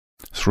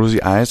Through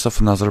the Eyes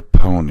of Another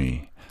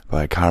Pony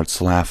by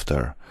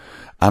CardsLafter,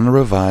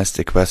 Unrevised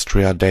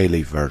Equestria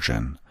Daily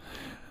Version,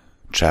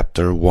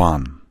 Chapter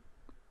 1.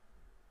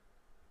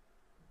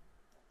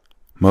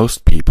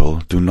 Most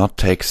people do not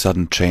take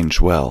sudden change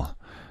well.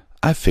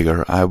 I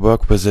figure I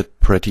work with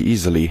it pretty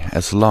easily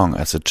as long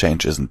as the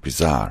change isn't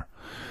bizarre.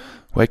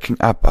 Waking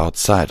up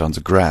outside on the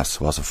grass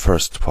was a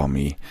first for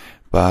me,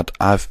 but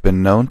I've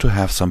been known to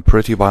have some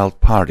pretty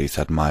wild parties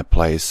at my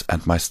place,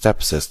 and my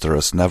stepsister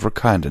is never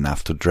kind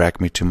enough to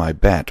drag me to my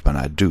bed when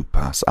I do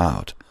pass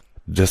out,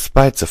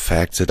 despite the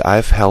fact that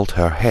I've held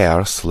her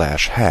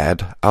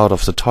hair/head out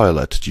of the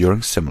toilet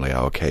during similar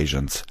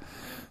occasions.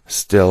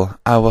 Still,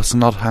 I was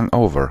not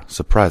hungover,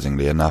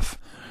 surprisingly enough.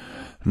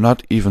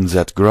 Not even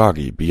that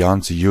groggy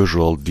beyond the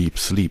usual deep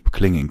sleep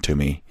clinging to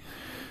me.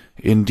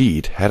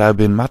 Indeed, had I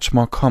been much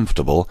more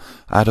comfortable,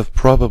 I'd have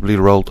probably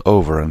rolled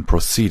over and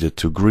proceeded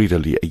to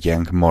greedily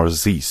yank more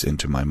Z's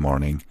into my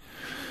morning.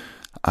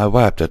 I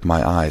wiped at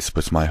my eyes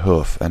with my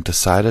hoof and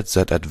decided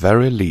that at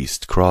very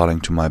least crawling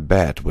to my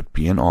bed would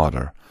be in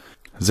order.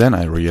 Then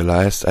I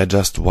realized I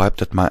just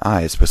wiped at my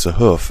eyes with a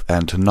hoof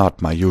and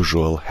not my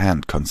usual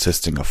hand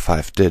consisting of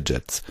 5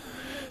 digits.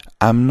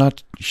 I'm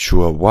not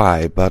sure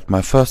why, but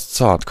my first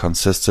thought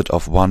consisted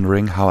of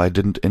wondering how I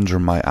didn't injure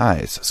my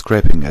eyes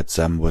scraping at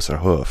them with her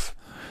hoof.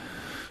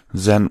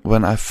 Then,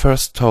 when I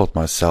first told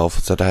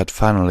myself that I had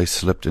finally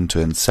slipped into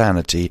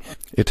insanity,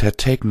 it had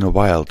taken a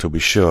while to be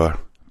sure.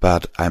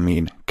 But, I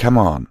mean, come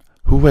on,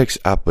 who wakes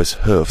up with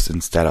hoofs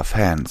instead of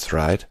hands,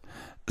 right?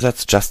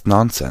 That's just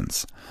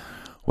nonsense.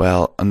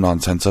 Well,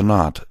 nonsense or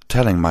not,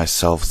 telling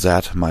myself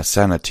that my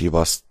sanity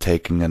was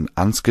taking an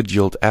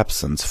unscheduled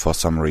absence for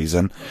some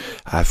reason,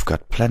 I've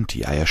got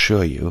plenty, I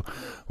assure you,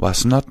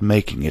 was not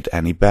making it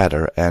any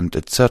better, and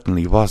it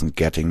certainly wasn't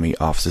getting me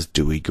off this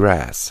dewy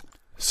grass.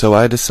 So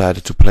I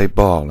decided to play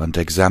ball and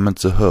examined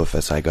the hoof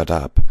as I got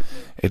up.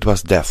 It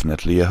was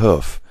definitely a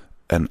hoof,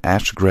 an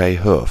ash-gray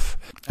hoof.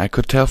 I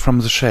could tell from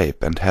the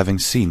shape, and having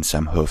seen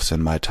some hoofs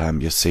in my time,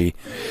 you see.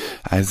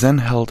 I then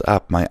held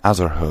up my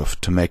other hoof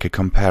to make a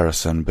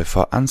comparison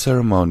before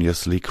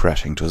unceremoniously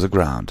crashing to the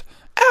ground.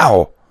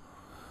 "Ow!"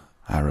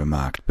 I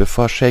remarked,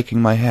 before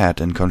shaking my head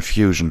in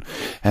confusion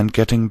and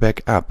getting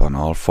back up on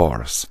all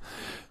fours.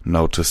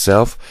 Note to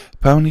self,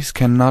 ponies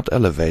cannot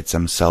elevate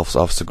themselves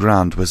off the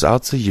ground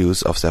without the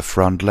use of their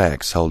front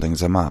legs holding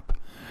them up.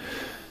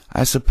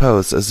 I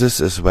suppose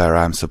this is where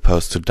I'm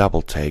supposed to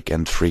double-take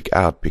and freak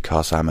out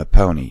because I'm a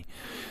pony.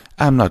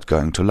 I'm not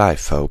going to lie,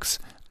 folks.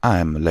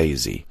 I'm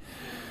lazy.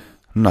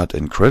 Not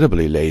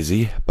incredibly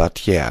lazy,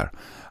 but yeah,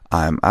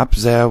 I'm up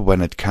there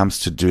when it comes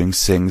to doing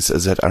things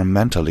that are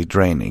mentally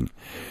draining.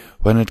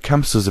 When it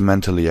comes to the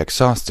mentally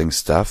exhausting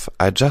stuff,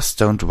 I just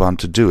don't want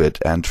to do it,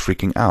 and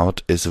freaking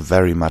out is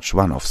very much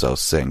one of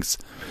those things.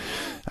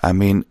 I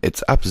mean,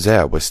 it's up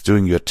there with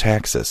doing your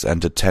taxes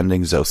and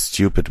attending those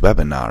stupid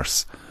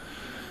webinars.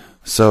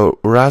 So,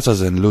 rather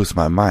than lose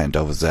my mind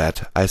over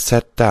that, I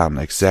sat down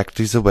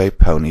exactly the way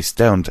ponies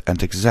don't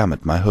and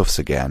examined my hoofs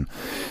again,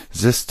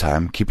 this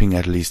time keeping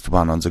at least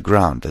one on the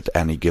ground at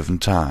any given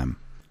time.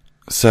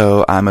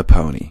 "So, I'm a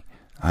pony,"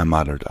 I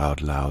muttered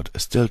out loud,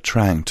 still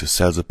trying to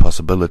sell the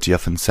possibility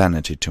of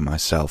insanity to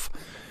myself.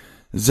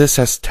 "This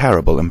has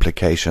terrible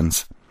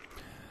implications."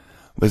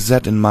 With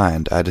that in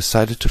mind, I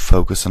decided to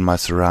focus on my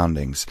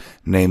surroundings,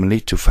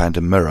 namely to find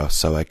a mirror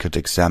so I could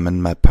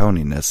examine my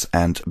poniness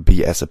and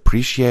be as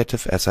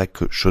appreciative as I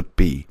should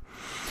be.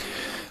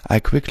 I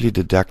quickly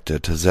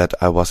deducted that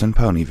I was in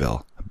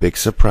Ponyville. Big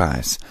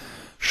surprise.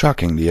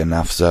 Shockingly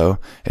enough, though,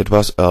 it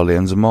was early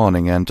in the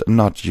morning and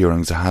not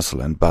during the hustle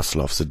and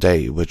bustle of the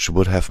day, which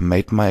would have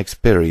made my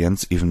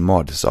experience even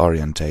more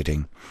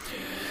disorientating.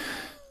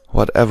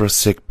 Whatever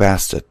sick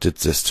bastard did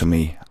this to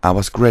me, I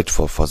was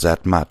grateful for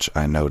that much,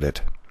 I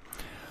noted.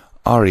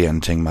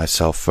 Orienting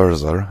myself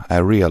further, I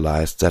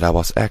realized that I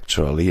was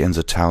actually in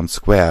the town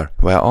square,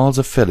 where all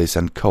the fillies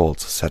and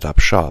colts set up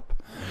shop.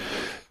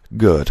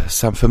 Good,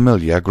 some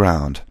familiar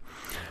ground.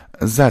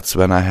 That's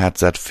when I had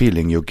that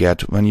feeling you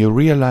get when you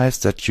realize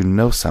that you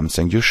know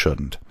something you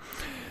shouldn't.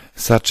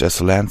 Such as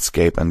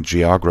landscape and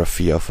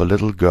geography of a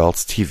little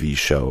girl's TV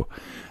show.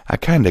 I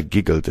kinda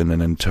giggled in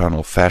an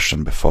internal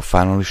fashion before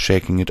finally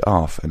shaking it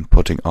off and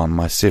putting on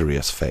my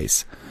serious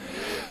face.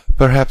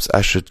 Perhaps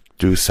I should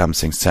do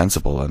something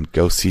sensible and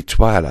go see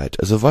Twilight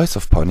as a voice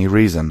of pony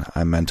reason,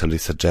 I mentally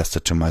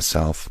suggested to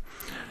myself.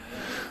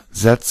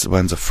 That's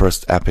when the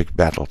first epic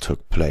battle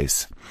took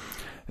place.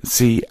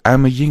 See,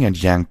 I'm a yin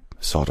and yang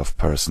sort of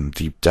person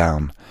deep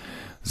down.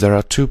 There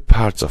are 2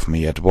 parts of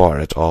me at war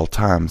at all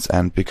times,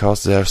 and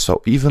because they're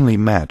so evenly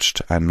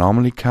matched, I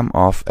normally come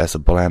off as a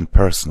bland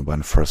person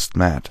when first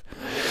met.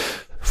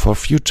 For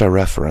future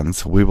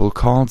reference, we will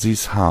call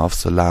these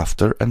halves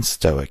laughter and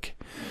stoic.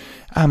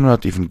 I'm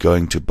not even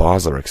going to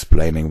bother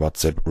explaining what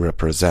they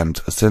represent,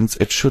 since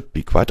it should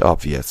be quite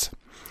obvious.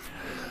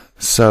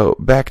 So,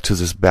 back to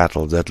this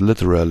battle that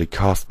literally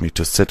caused me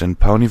to sit in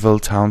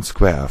Ponyville Town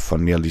Square for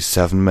nearly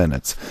 7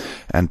 minutes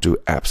and do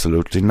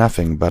absolutely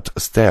nothing but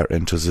stare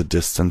into the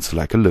distance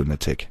like a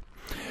lunatic.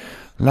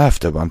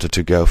 Laughter wanted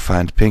to go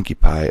find Pinkie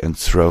Pie and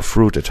throw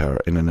fruit at her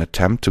in an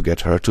attempt to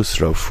get her to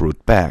throw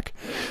fruit back,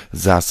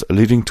 thus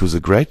leading to the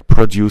great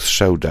produce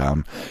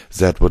showdown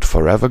that would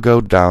forever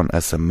go down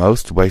as the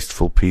most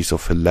wasteful piece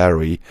of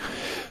hilarity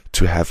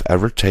to have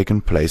ever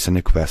taken place in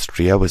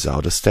Equestria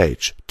without a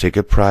stage,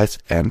 ticket price,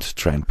 and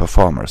trained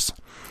performers.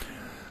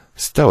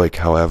 Stoic,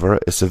 however,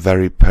 is a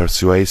very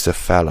persuasive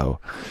fellow.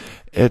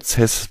 It's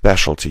his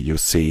specialty, you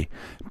see,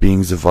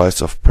 being the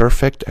voice of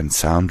perfect and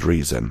sound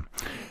reason.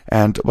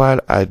 And while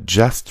I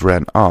just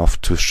ran off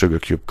to Sugar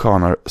Cube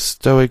Corner,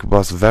 Stoic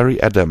was very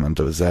adamant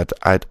that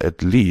I'd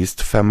at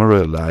least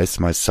familiarize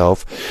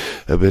myself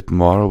a bit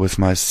more with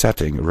my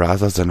setting,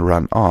 rather than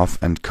run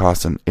off and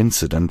cause an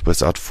incident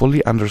without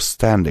fully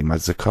understanding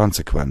the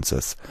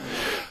consequences.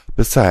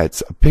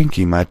 Besides,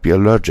 Pinkie might be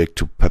allergic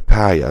to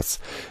papayas,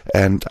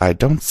 and I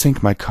don't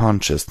think my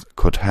conscience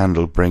could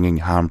handle bringing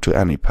harm to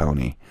any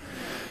pony.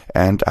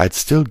 And I'd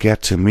still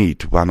get to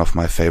meet one of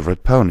my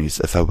favorite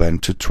ponies if I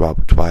went to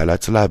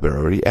Twilight's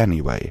library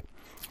anyway.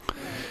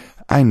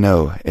 I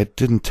know it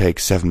didn't take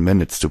 7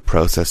 minutes to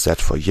process that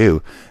for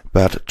you,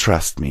 but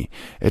trust me,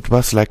 it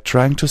was like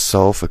trying to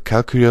solve a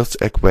calculus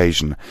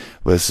equation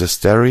with the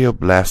stereo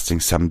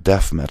blasting some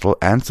death metal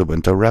and the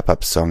winter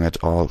wrap-up song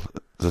at all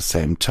the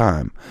same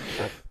time.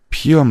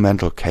 Pure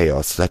mental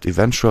chaos that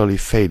eventually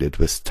faded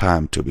with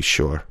time, to be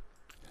sure.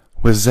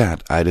 With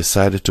that, I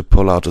decided to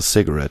pull out a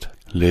cigarette,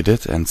 lit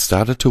it, and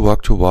started to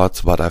walk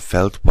towards what I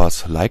felt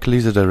was likely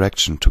the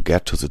direction to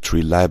get to the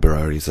tree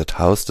library that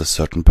housed a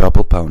certain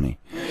purple pony.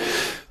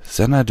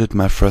 Then I did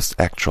my first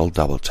actual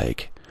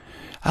double-take.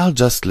 I'll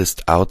just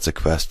list out the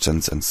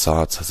questions and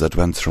thoughts that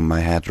went through my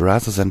head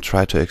rather than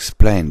try to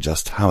explain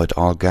just how it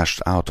all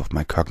gushed out of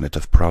my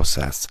cognitive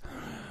process.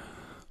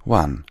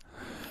 1.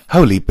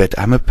 Holy bit,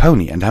 I'm a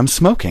pony and I'm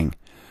smoking.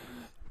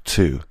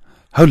 2.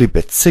 Holy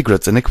bit,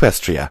 cigarettes in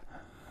Equestria.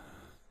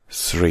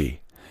 3.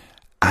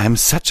 I'm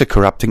such a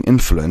corrupting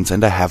influence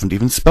and I haven't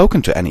even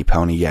spoken to any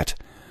pony yet.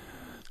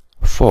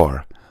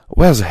 4.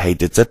 Where the hay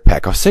did that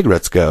pack of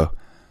cigarettes go?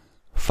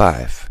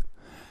 5.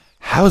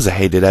 How the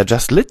hay did I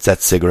just lit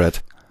that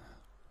cigarette?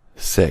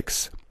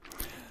 6.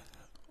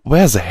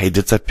 Where the hay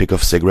did that pick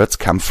of cigarettes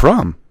come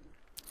from?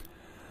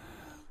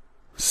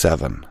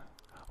 7.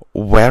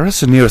 Where is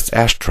the nearest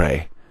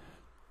ashtray?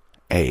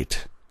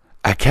 8.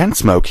 I can't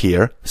smoke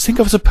here. Think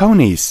of the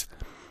ponies.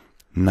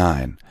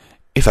 9.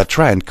 If I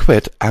try and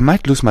quit, I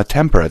might lose my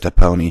temper at a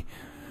pony.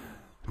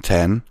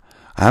 10.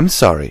 I'm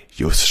sorry,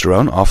 you've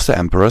thrown off the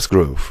Emperor's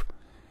groove.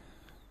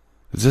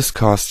 This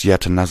caused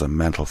yet another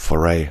mental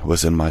foray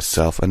within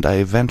myself, and I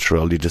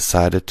eventually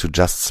decided to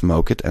just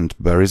smoke it and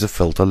bury the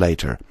filter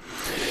later.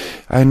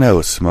 I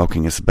know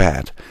smoking is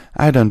bad.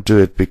 I don't do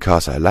it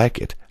because I like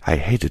it. I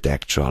hate it,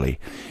 actually.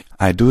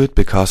 I do it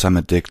because I'm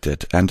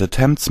addicted, and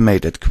attempts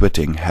made at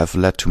quitting have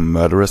led to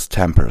murderous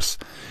tempers.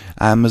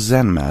 I'm a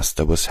Zen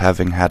master with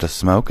having had a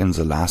smoke in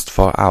the last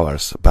 4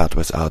 hours, but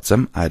without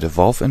them I'd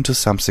evolve into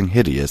something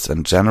hideous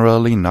and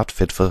generally not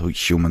fit for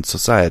human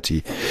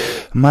society,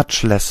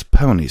 much less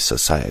pony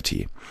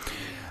society.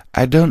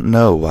 I don't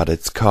know what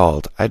it's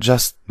called. I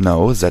just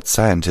know that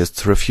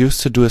scientists refuse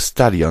to do a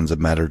study on the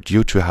matter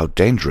due to how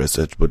dangerous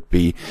it would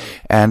be,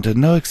 and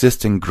no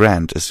existing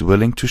grant is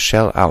willing to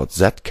shell out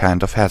that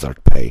kind of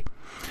hazard pay.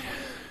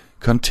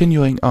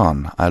 Continuing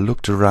on, I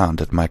looked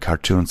around at my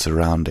cartoon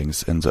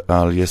surroundings in the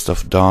earliest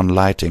of dawn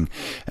lighting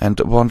and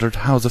wondered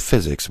how the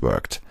physics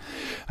worked.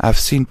 I've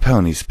seen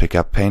ponies pick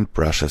up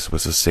paintbrushes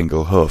with a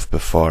single hoof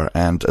before,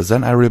 and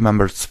then I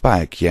remembered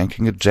Spike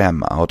yanking a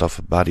gem out of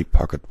a body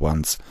pocket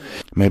once.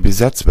 Maybe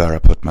that's where I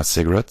put my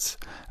cigarettes.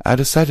 I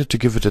decided to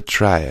give it a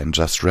try and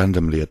just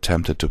randomly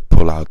attempted to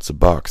pull out the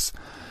box.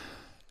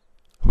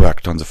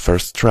 Worked on the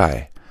first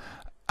try.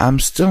 I'm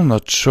still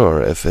not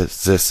sure if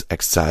this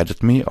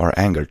excited me or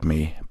angered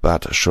me,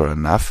 but sure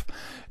enough,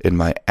 in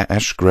my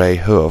ash-gray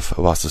hoof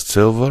was a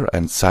silver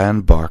and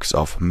cyan box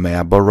of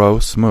Marlboro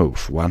Smooth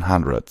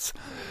 100s.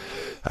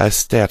 I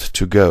stared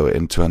to go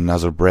into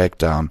another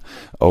breakdown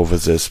over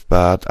this,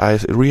 but I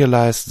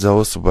realized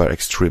those were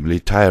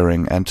extremely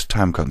tiring and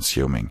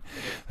time-consuming.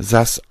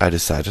 Thus I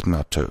decided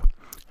not to.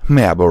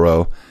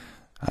 Marlboro,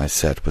 I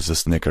said with a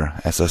snicker,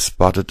 as I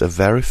spotted a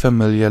very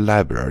familiar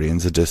library in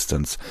the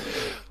distance,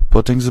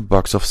 putting the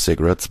box of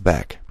cigarettes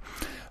back.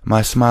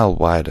 My smile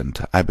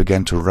widened. I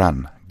began to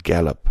run,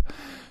 gallop,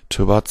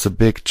 towards the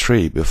big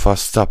tree before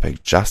stopping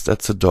just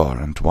at the door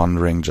and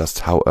wondering just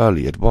how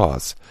early it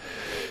was.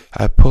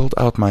 I pulled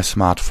out my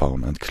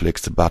smartphone and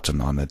clicked the button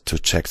on it to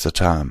check the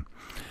time.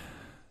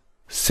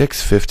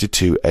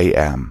 6:52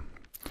 a.m.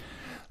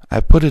 I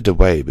put it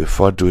away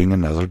before doing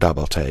another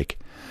double take.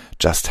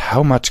 Just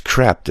how much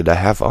crap did I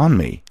have on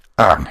me?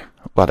 Ugh,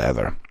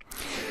 whatever.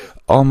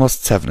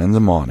 Almost 7 in the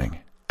morning.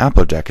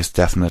 Applejack is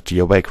definitely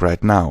awake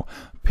right now.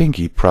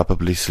 Pinkie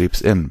probably sleeps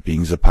in,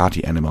 being the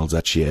party animal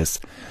that she is.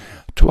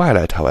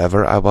 Twilight,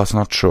 however, I was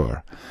not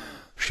sure.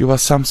 She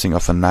was something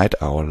of a night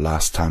owl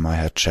last time I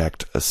had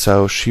checked,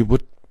 so she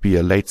would be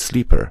a late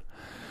sleeper.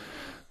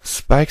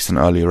 Spike's an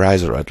early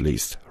riser at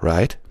least,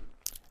 right?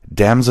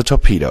 Damn the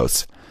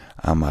torpedoes!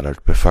 I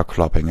muttered before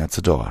clopping at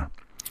the door.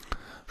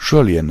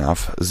 Surely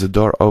enough, the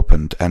door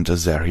opened, and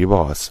there he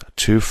was,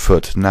 2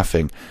 foot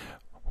nothing,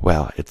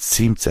 well, it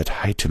seemed that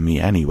high to me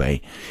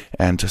anyway,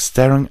 and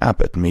staring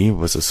up at me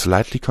with a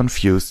slightly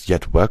confused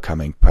yet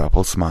welcoming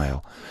purple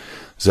smile.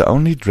 The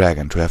only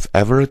dragon to have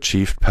ever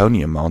achieved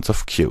pony amounts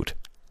of cute.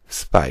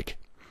 Spike.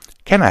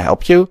 "Can I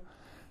help you?"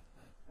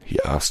 he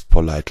asked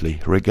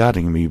politely,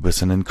 regarding me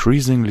with an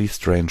increasingly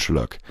strange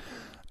look.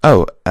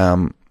 "Oh,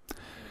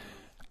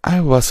 I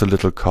was a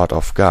little caught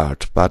off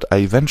guard, but I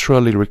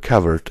eventually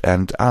recovered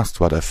and asked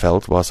what I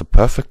felt was a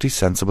perfectly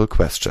sensible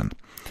question.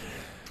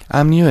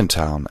 I'm new in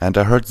town, and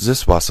I heard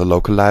this was a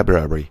local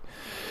library.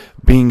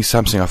 Being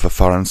something of a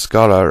foreign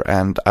scholar,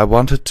 and I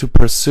wanted to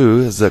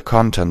pursue the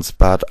contents,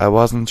 but I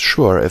wasn't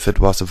sure if it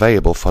was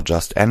available for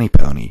just any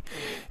pony.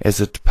 Is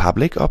it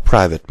public or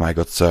private, my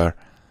good sir?"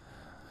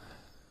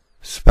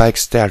 Spike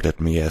stared at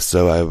me as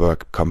though I were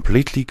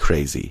completely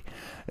crazy.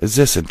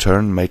 This in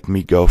turn made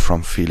me go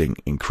from feeling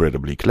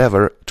incredibly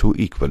clever to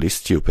equally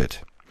stupid.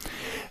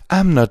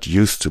 I'm not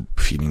used to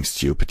feeling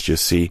stupid, you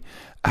see.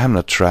 I'm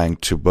not trying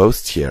to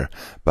boast here,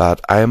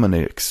 but I am an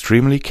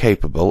extremely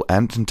capable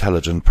and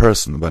intelligent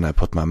person when I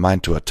put my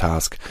mind to a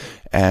task,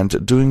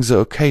 and doing the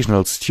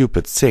occasional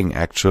stupid thing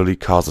actually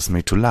causes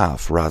me to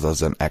laugh rather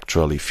than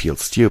actually feel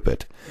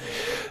stupid.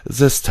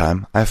 This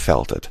time I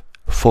felt it.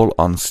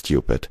 Full-on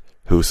stupid.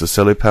 Who's the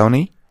silly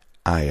pony?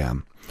 I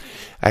am.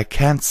 I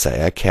can't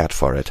say I cared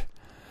for it.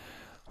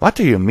 "What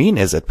do you mean,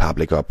 is it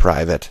public or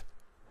private?"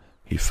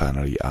 he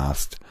finally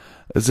asked.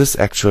 This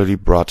actually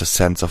brought a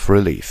sense of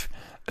relief.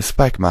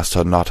 Spike must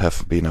not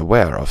have been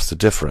aware of the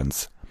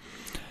difference.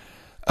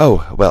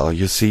 "Oh, well,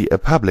 you see, a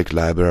public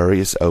library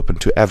is open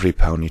to every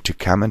pony to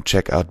come and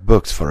check out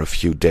books for a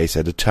few days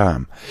at a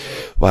time,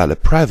 while a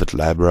private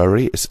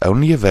library is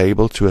only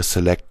available to a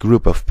select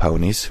group of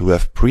ponies who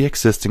have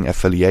pre-existing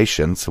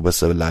affiliations with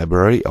the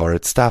library or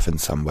its staff in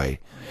some way."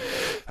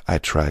 I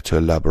tried to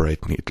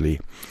elaborate neatly.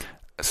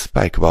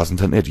 Spike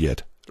wasn't an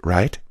idiot,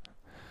 right?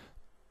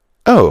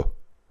 "Oh!"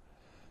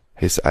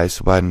 His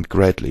eyes widened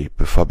greatly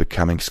before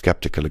becoming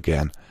skeptical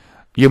again.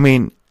 "You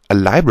mean a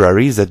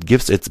library that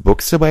gives its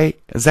books away?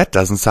 That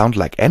doesn't sound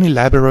like any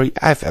library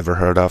I've ever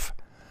heard of."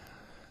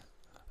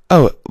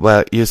 "Oh,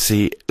 well, you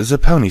see, the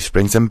ponies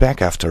bring them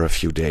back after a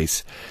few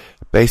days.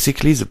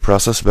 Basically, the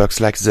process works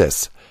like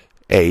this.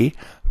 A.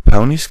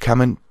 Ponies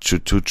come in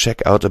to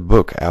check out a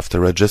book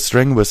after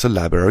registering with the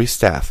library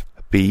staff.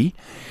 B.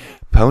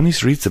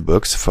 Ponies read the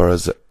books for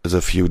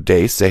the few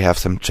days they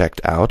have them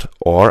checked out,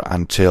 or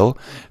until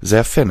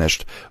they're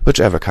finished,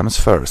 whichever comes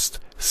first.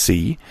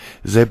 C.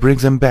 They bring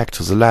them back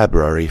to the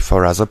library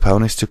for other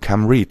ponies to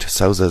come read,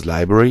 so the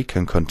library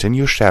can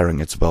continue sharing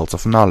its wealth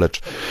of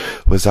knowledge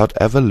without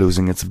ever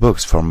losing its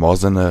books for more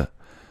than a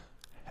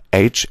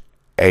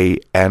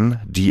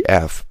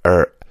HANDF,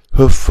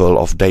 hoofful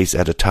of days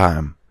at a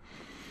time."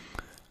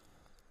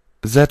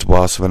 That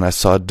was when I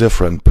saw a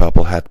different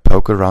purple head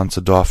poke around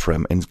the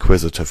doorframe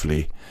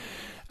inquisitively.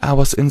 I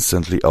was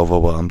instantly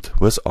overwhelmed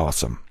with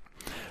awesome.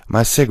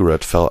 My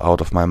cigarette fell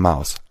out of my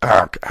mouth.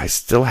 Ugh, I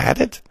still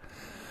had it?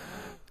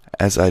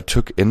 As I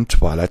took in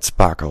Twilight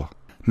Sparkle.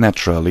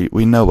 Naturally,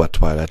 we know what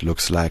Twilight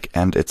looks like,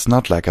 and it's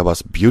not like I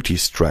was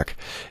beauty-struck.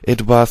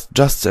 It was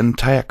just the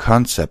entire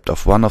concept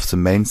of one of the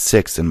main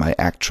 6 in my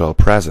actual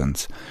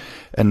presence.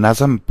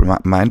 Another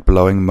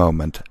mind-blowing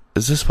moment.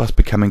 This was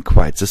becoming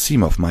quite the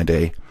theme of my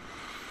day.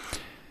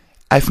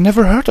 "I've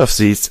never heard of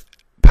these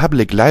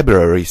public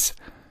libraries."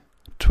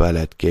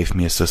 Twilight gave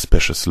me a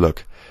suspicious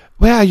look.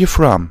 "Where are you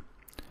from?"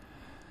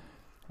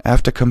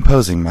 After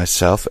composing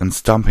myself and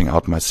stomping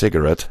out my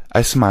cigarette,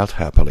 I smiled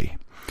happily.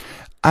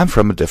 "I'm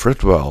from a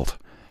different world,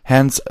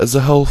 hence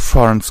the whole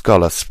foreign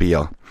scholar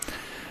spiel.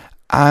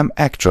 I'm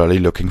actually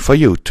looking for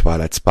you,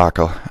 Twilight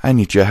Sparkle. I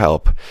need your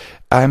help.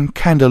 I'm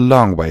kinda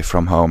long way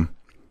from home."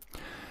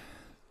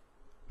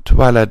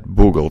 Twilight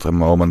boogled a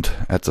moment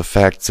at the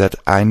fact that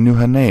I knew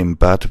her name,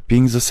 but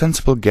being the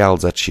sensible gal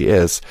that she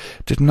is,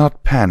 did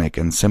not panic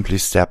and simply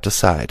stepped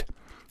aside.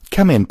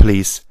 "Come in,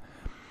 please."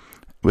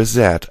 With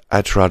that,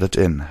 I trotted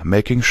in,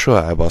 making sure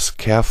I was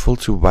careful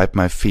to wipe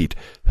my feet,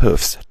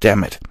 hoofs,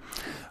 damn it,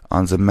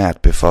 on the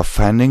mat before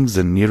finding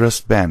the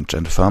nearest bench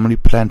and firmly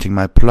planting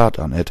my plot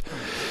on it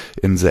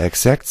in the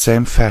exact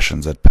same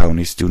fashion that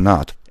ponies do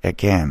not,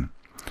 again.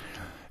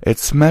 It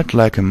smelled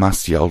like a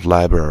musty old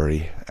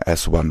library,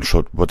 as one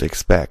would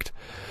expect.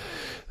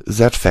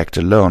 That fact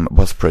alone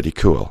was pretty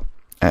cool.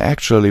 I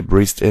actually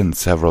breathed in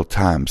several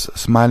times,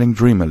 smiling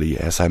dreamily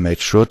as I made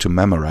sure to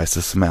memorize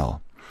the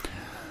smell.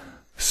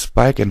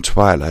 Spike and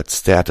Twilight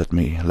stared at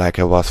me like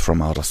I was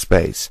from outer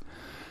space.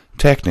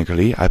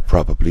 Technically, I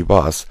probably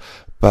was,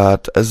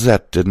 but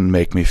that didn't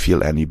make me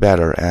feel any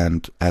better,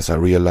 and as I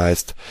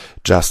realized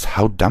just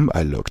how dumb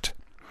I looked.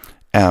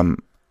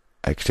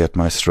 I cleared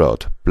my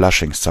throat,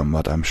 blushing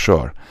somewhat, I'm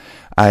sure.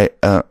 I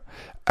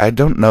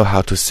don't know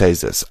how to say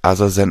this,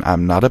 other than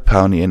I'm not a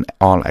pony in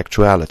all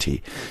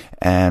actuality,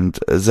 and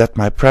that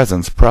my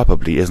presence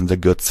probably isn't a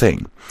good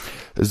thing.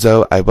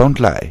 Though I won't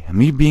lie,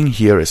 me being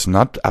here is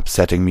not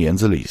upsetting me in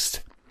the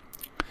least.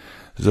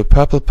 The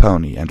purple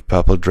pony and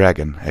purple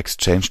dragon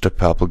exchanged a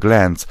purple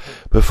glance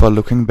before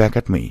looking back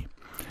at me.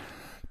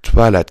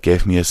 Twilight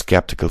gave me a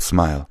skeptical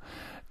smile.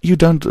 "You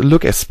don't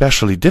look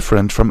especially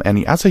different from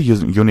any other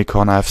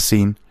unicorn I've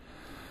seen."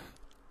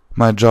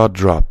 My jaw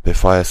dropped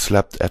before I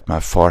slapped at my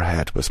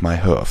forehead with my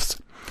hoofs,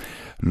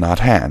 not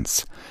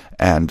hands,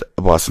 and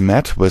was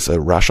met with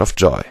a rush of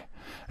joy,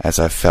 as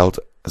I felt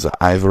the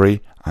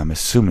ivory, I'm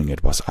assuming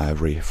it was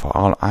ivory, for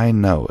all I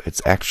know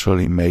it's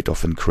actually made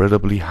of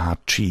incredibly hard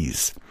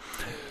cheese,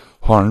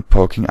 horn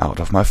poking out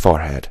of my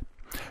forehead.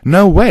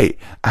 "No way!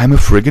 I'm a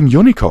friggin'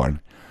 unicorn!"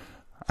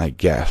 I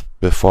gasped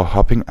before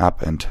hopping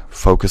up and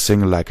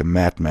focusing like a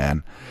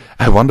madman.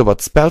 "I wonder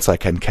what spells I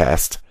can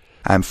cast."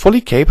 "I'm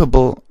fully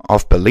capable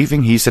of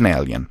believing he's an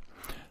alien,"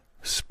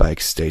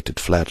 Spike stated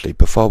flatly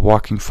before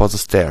walking for the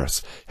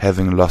stairs,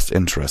 having lost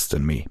interest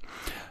in me.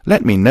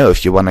 "Let me know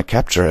if you want to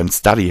capture and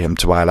study him,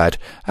 Twilight.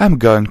 I'm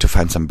going to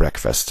find some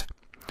breakfast."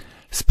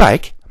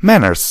 "Spike,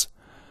 manners!"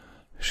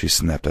 she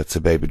snapped at the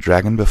baby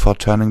dragon before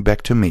turning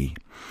back to me.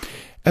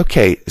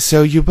 "Okay,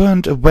 so you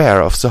weren't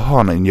aware of the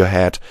horn in your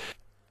head.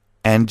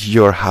 And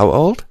you're how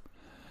old?"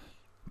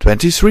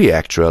 23,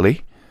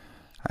 actually,"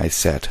 I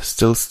said,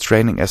 still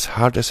straining as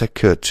hard as I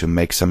could to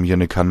make some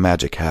unicorn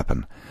magic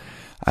happen.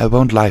 I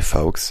won't lie,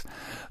 folks.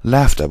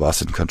 Laughter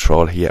was in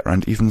control here,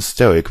 and even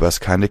Stoic was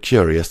kinda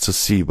curious to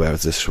see where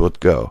this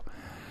would go.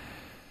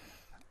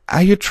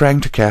 "Are you trying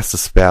to cast a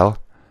spell?"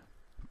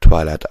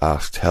 Twilight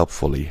asked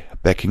helpfully,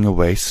 backing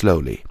away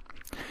slowly.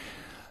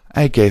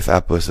 I gave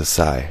up with a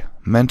sigh.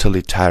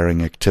 Mentally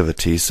tiring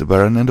activities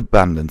were in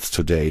abundance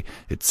today,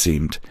 it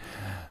seemed.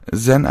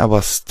 Then I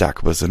was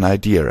stuck with an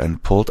idea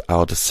and pulled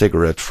out a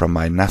cigarette from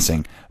my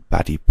nothing,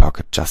 body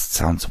pocket just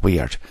sounds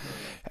weird,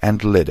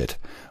 and lit it,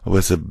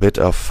 with a bit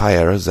of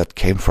fire that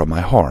came from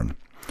my horn.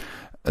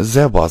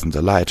 There wasn't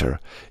a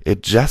lighter,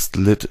 it just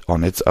lit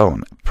on its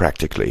own,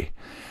 practically.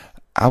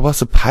 I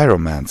was a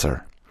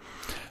pyromancer.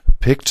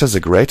 Picture the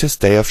greatest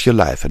day of your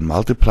life and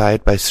multiply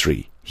it by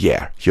 3.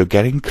 Yeah, you're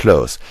getting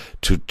close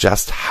to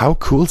just how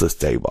cool this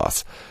day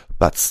was,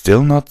 but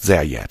still not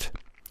there yet.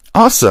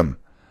 "Awesome!"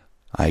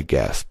 I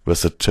gasped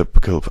with a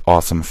typical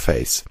awesome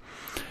face.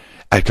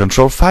 "I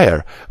control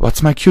fire.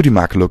 What's my cutie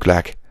mark look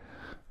like?"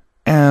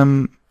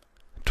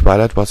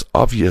 Twilight was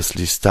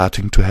obviously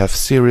starting to have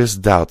serious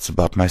doubts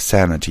about my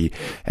sanity,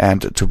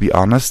 and to be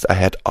honest, I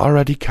had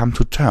already come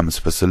to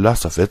terms with the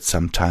loss of it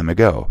some time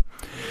ago.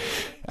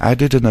 I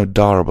did an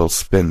adorable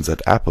spin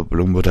that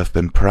Applebloom would have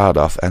been proud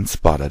of and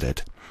spotted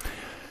it.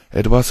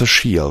 It was a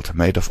shield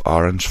made of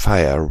orange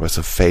fire with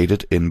a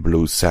faded-in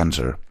blue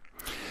center.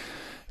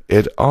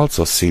 It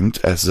also seemed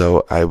as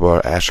though I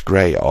were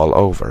ash-gray all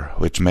over,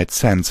 which made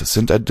sense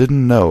since I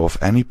didn't know of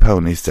any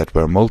ponies that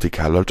were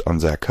multicolored on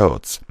their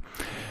coats.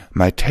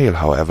 My tail,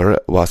 however,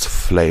 was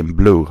flame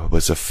blue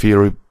with a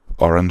fiery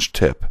orange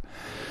tip.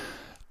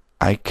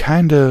 I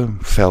kinda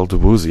felt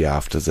woozy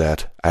after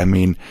that. I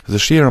mean, the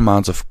sheer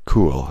amount of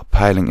cool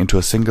piling into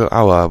a single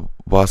hour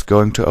was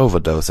going to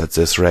overdose at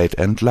this rate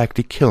and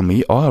likely kill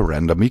me or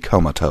render me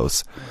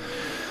comatose.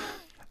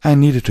 I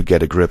needed to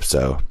get a grip,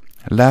 though.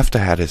 Laughter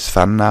had his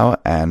fun now,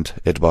 and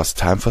it was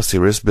time for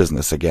serious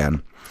business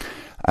again.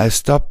 I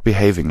stopped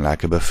behaving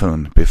like a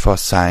buffoon before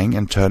sighing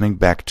and turning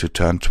back to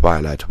turn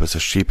Twilight with a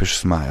sheepish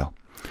smile.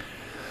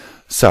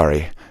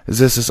 "Sorry,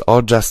 this is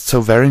all just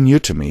so very new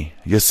to me.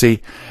 You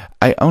see,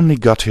 I only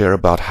got here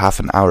about half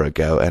an hour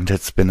ago, and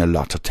it's been a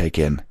lot to take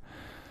in."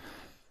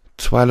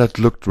 Twilight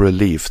looked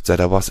relieved that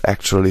I was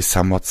actually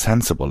somewhat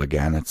sensible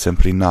again and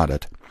simply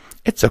nodded.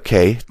 "It's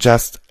okay,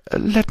 just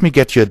let me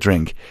get you a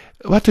drink.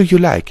 What do you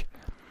like?"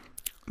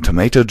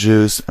 "Tomato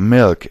juice,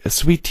 milk,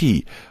 sweet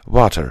tea,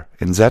 water,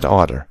 in that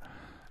order,"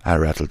 I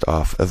rattled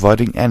off,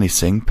 avoiding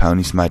anything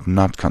ponies might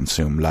not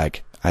consume,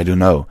 like, I don't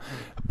know,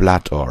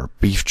 blood or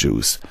beef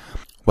juice.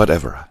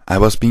 Whatever, I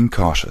was being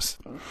cautious.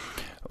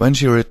 When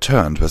she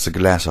returned with a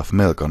glass of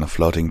milk on a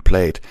floating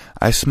plate,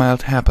 I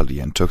smiled happily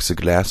and took the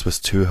glass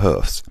with 2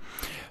 hoofs,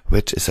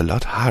 which is a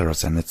lot harder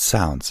than it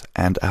sounds,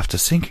 and after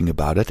thinking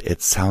about it,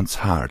 it sounds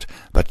hard,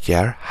 but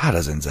yeah,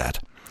 harder than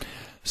that.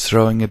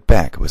 Throwing it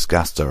back with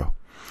gusto.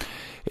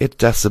 It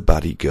does the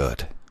body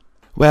good.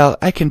 "Well,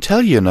 I can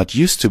tell you're not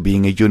used to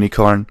being a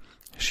unicorn,"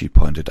 she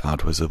pointed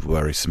out with a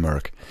worried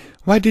smirk.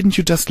 "Why didn't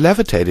you just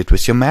levitate it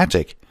with your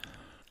magic?"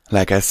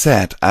 "Like I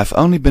said, I've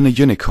only been a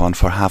unicorn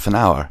for half an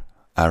hour,"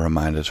 I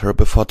reminded her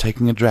before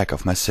taking a drag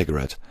of my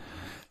cigarette.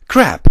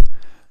 "Crap!"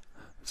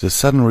 The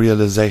sudden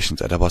realization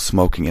that I was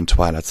smoking in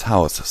Twilight's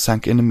house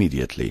sank in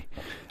immediately.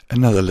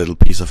 Another little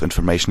piece of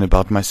information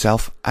about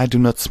myself: I do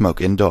not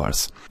smoke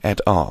indoors.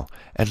 At all.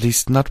 At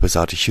least not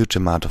without a huge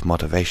amount of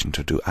motivation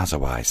to do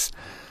otherwise.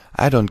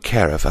 I don't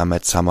care if I'm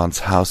at someone's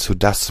house who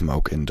does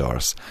smoke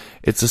indoors.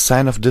 It's a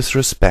sign of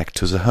disrespect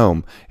to the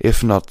home,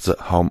 if not the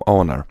home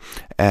owner,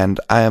 and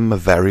I am a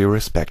very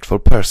respectful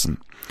person.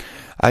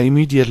 I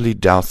immediately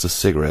doused the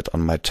cigarette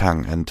on my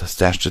tongue and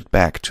stashed it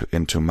back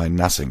into my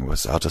nothing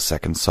without a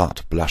second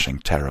thought, blushing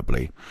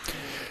terribly.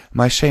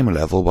 My shame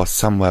level was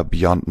somewhere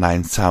beyond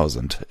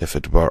 9,000, if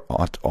it were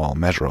at all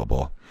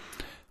measurable.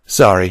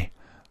 "Sorry,"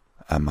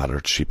 I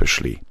muttered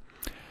sheepishly.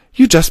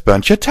 "You just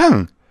burnt your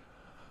tongue,"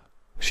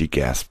 she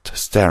gasped,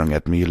 staring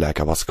at me like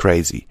I was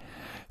crazy.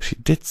 She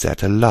did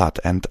that a lot,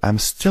 and I'm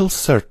still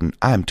certain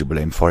I'm to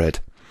blame for it.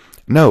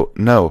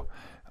 No,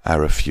 I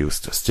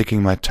refused,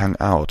 sticking my tongue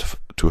out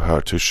to her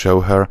to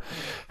show her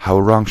how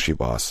wrong she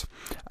was.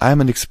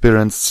 I'm an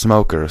experienced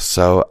smoker,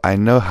 so I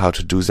know how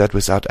to do that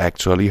without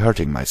actually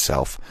hurting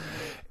myself.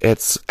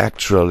 It's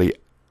actually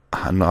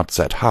not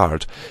that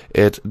hard.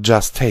 It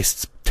just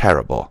tastes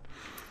terrible.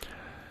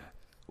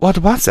 What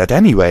was that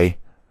anyway?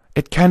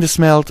 It kinda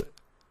smelled,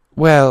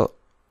 well...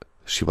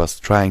 She was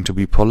trying to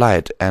be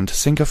polite and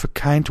think of a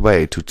kind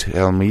way to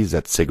tell me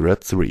that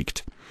cigarettes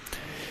reeked.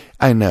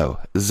 I know,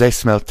 they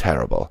smell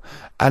terrible.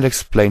 I'll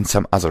explain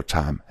some other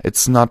time.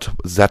 It's not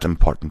that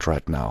important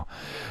right now.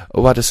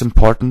 What is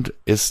important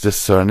is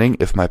discerning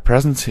if my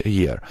presence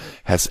here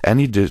has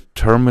any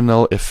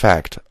determinal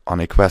effect on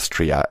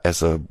Equestria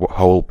as a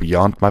whole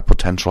beyond my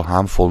potential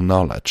harmful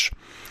knowledge.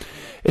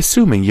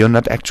 Assuming you're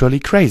not actually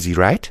crazy,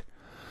 right?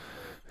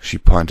 She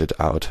pointed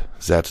out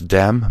that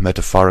damn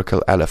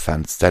metaphorical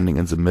elephant standing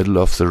in the middle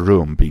of the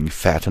room being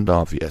fat and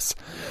obvious.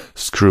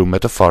 Screw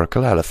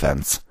metaphorical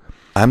elephants.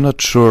 I'm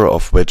not sure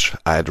of which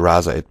I'd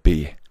rather it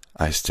be,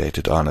 I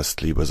stated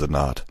honestly with a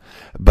nod.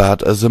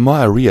 But the more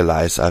I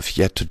realize I've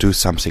yet to do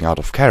something out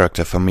of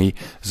character for me,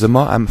 the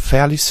more I'm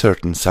fairly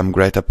certain some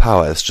greater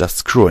power is just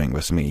screwing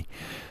with me.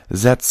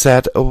 That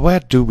said, where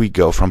do we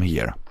go from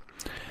here?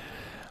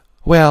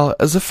 Well,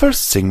 the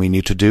first thing we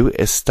need to do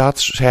is start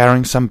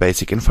sharing some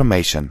basic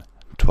information.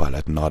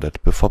 Twilight nodded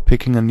before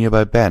picking a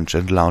nearby bench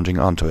and lounging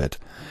onto it.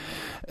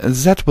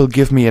 That will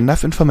give me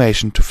enough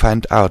information to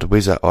find out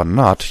whether or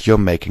not you're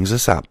making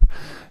this up.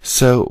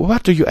 So,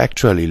 what do you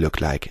actually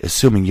look like,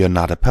 assuming you're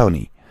not a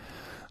pony?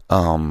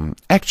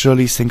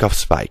 Actually think of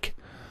Spike,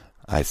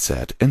 I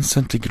said,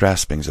 instantly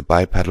grasping the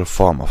bipedal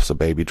form of the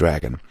baby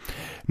dragon.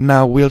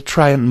 Now we'll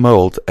try and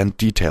mold and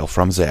detail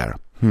from there.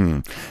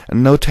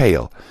 No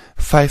tail.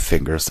 5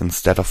 fingers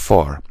instead of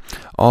 4.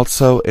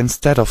 Also,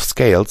 instead of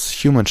scales,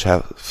 humans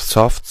have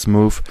soft,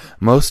 smooth,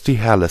 mostly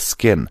hairless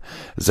skin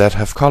that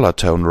have color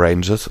tone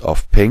ranges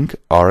of pink,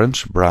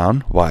 orange,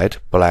 brown, white,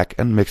 black,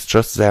 and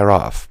mixtures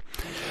thereof.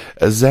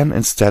 Then,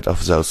 instead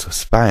of those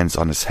spines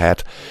on his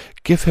head,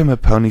 give him a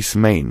pony's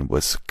mane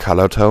with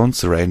color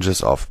tones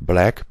ranges of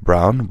black,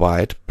 brown,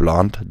 white,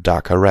 blonde,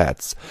 darker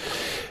reds.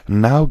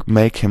 Now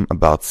make him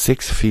about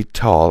 6 feet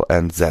tall,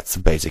 and that's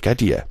the basic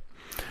idea.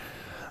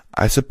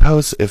 I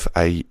suppose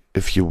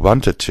if you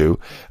wanted to,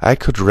 I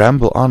could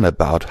ramble on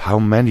about how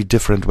many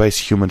different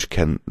ways humans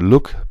can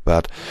look,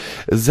 but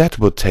that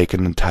would take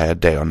an entire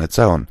day on its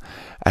own.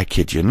 I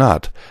kid you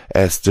not.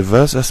 As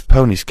diverse as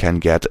ponies can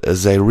get,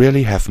 they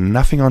really have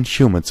nothing on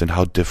humans in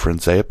how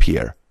different they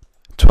appear.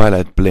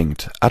 Twilight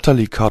blinked,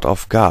 utterly caught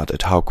off guard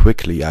at how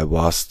quickly I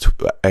was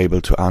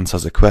able to answer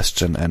the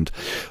question, and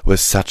with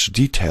such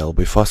detail,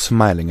 before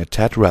smiling a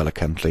tad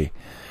reluctantly.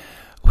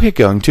 "We're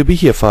going to be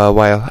here for a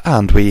while,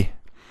 aren't we?"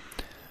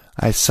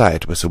 I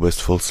sighed with a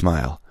wistful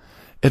smile.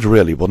 It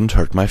really wouldn't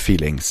hurt my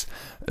feelings.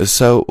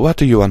 So, what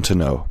do you want to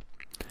know?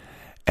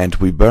 And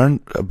we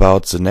burned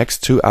about the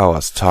next 2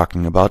 hours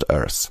talking about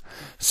Earth.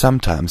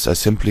 Sometimes I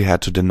simply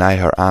had to deny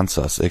her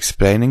answers,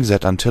 explaining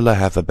that until I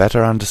have a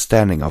better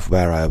understanding of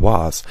where I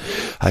was,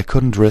 I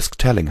couldn't risk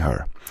telling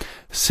her.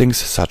 Things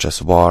such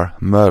as war,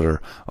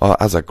 murder, or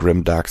other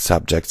grim-dark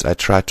subjects I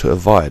tried to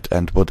avoid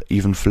and would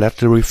even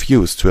flatly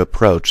refuse to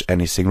approach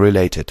anything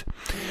related.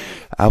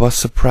 I was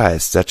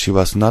surprised that she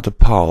was not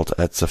appalled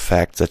at the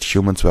fact that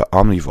humans were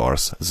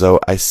omnivores, though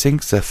I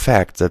think the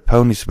fact that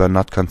ponies were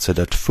not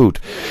considered food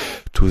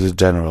to the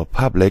general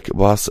public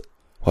was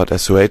what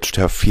assuaged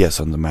her fears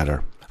on the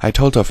matter. I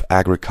told her of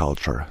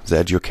agriculture, the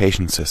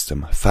education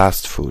system,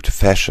 fast food,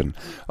 fashion,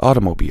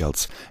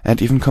 automobiles,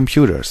 and even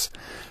computers.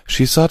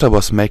 She thought I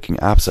was making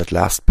up that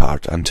last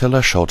part until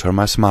I showed her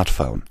my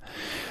smartphone.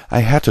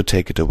 I had to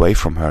take it away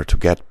from her to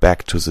get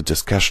back to the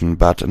discussion,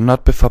 but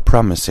not before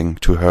promising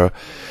to her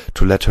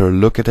to let her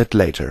look at it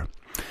later.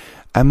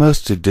 I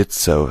mostly did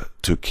so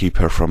to keep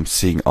her from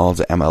seeing all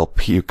the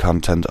MLP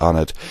content on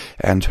it,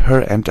 and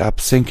her end up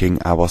thinking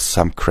I was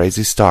some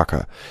crazy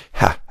stalker.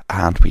 Ha,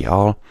 aren't we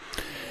all?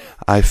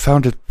 I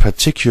found it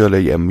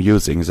particularly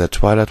amusing that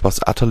Twilight was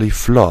utterly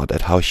floored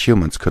at how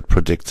humans could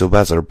predict the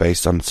weather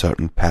based on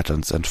certain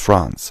patterns and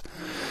fronts.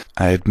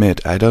 I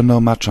admit I don't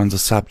know much on the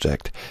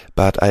subject,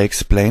 but I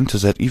explained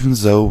that even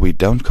though we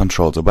don't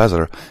control the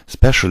weather,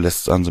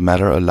 specialists on the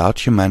matter allowed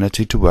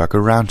humanity to work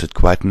around it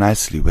quite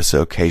nicely with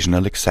the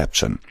occasional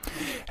exception.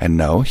 And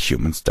no,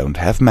 humans don't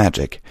have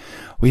magic.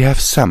 We have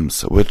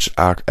sums, which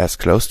are as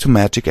close to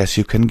magic as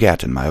you can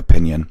get, in my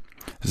opinion.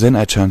 Then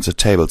I turned the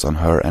tables on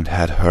her and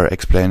had her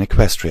explain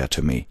Equestria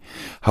to me,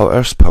 how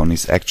Earth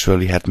ponies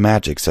actually had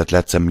magics that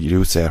let them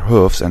use their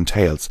hooves and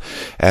tails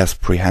as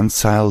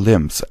prehensile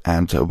limbs,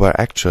 and were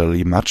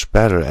actually much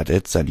better at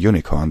it than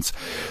unicorns,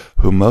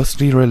 who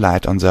mostly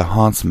relied on their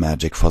horns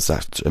magic for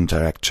such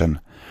interaction.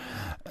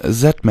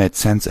 That made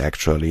sense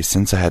actually,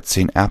 since I had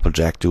seen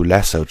Applejack do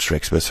lasso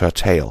tricks with her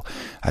tail,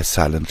 I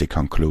silently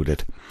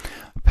concluded.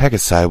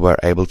 Pegasi were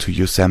able to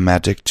use their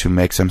magic to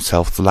make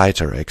themselves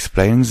lighter,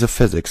 explaining the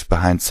physics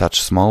behind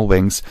such small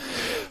wings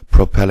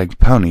propelling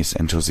ponies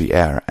into the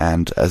air,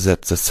 and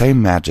that the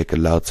same magic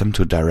allowed them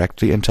to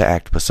directly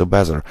interact with the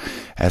weather,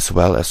 as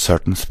well as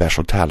certain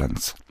special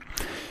talents.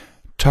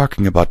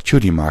 Talking about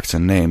cutie marks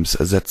and names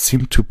that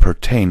seemed to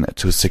pertain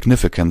to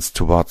significance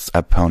towards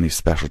a pony's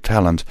special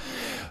talent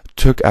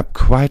took up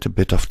quite a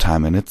bit of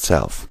time in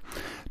itself.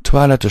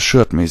 Twilight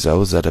assured me,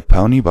 though, that a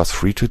pony was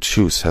free to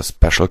choose her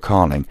special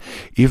calling,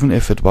 even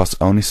if it was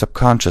only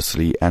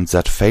subconsciously, and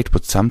that fate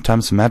would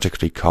sometimes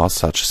magically cause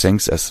such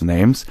things as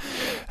names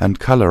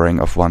and coloring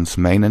of one's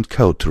mane and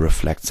coat to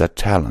reflect that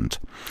talent.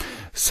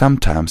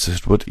 Sometimes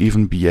it would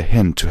even be a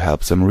hint to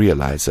help them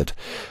realize it,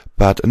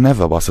 but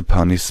never was a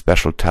pony's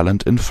special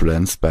talent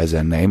influenced by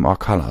their name or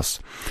colors.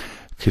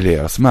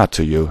 Clear as mud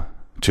to you,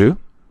 too?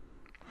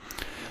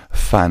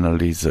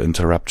 Finally the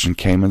interruption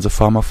came in the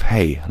form of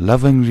hay,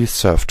 lovingly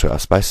served to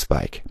us by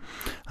Spike.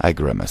 I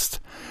grimaced.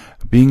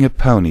 Being a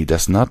pony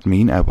does not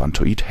mean I want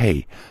to eat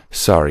hay.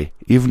 Sorry,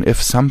 even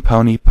if some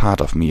pony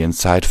part of me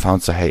inside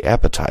found the hay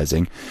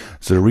appetizing,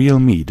 the real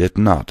me did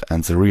not,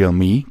 and the real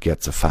me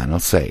gets the final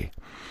say.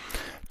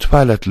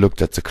 Twilight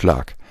looked at the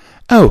clock.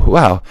 "Oh,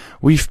 wow,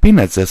 we've been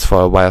at this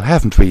for a while,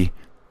 haven't we?"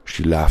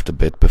 She laughed a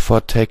bit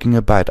before taking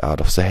a bite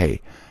out of the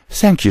hay.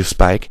 "Thank you,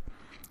 Spike."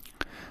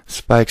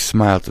 Spike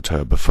smiled at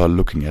her before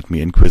looking at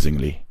me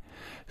inquisitively.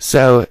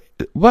 "So,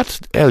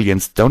 what,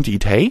 aliens don't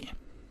eat hay?"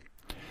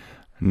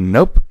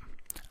 "Nope,"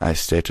 I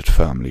stated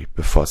firmly,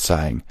 before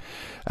sighing.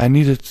 I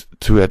needed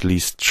to at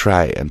least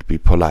try and be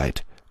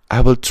polite. "I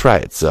will try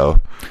it,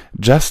 though.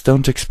 Just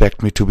don't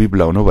expect me to be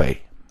blown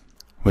away."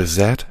 With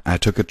that, I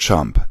took a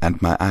chomp,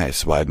 and my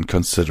eyes widened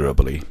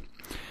considerably.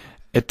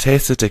 It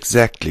tasted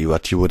exactly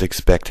what you would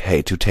expect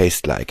hay to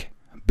taste like.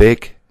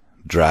 Big,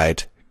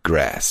 dried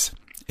grass.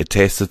 It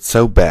tasted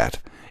so bad.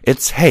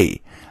 It's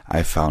hay!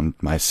 I found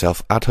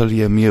myself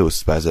utterly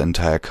amused by the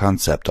entire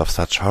concept of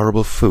such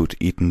horrible food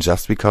eaten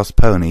just because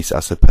ponies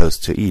are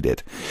supposed to eat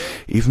it,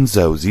 even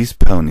though these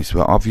ponies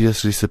were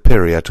obviously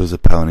superior to the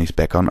ponies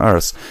back on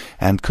Earth,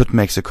 and could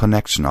make the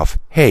connection of,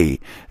 hey,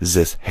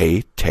 this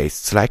hay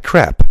tastes like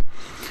crap.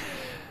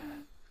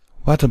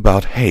 What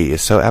about hay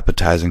is so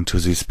appetizing to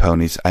these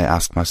ponies, I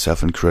asked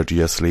myself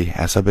incredulously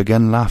as I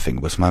began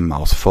laughing with my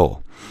mouth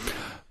full.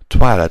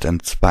 Twilight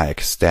and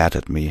Spike stared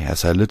at me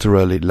as I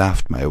literally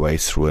laughed my way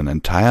through an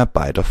entire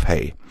bite of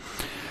hay.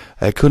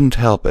 I couldn't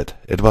help it.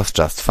 It was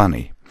just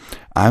funny.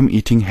 I'm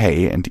eating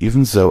hay, and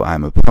even though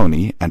I'm a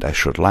pony, and I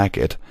should like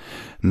it,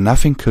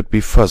 nothing could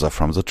be further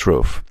from the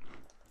truth.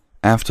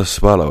 After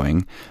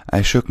swallowing,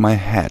 I shook my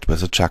head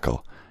with a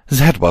chuckle.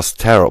 "That was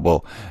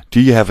terrible. Do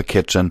you have a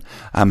kitchen?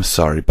 I'm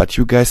sorry, but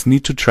you guys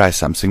need to try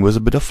something with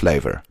a bit of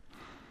flavor."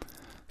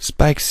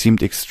 Spike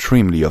seemed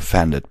extremely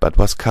offended, but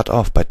was cut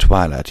off by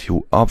Twilight,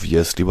 who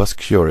obviously was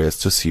curious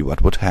to see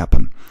what would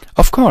happen.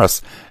 "Of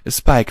course!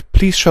 Spike,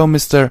 please show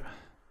Mr.—"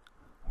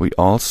 We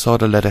all saw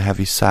the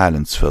leather-heavy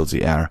silence fill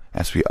the air,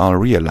 as we all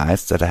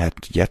realized that I had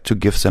yet to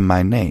give them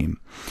my name.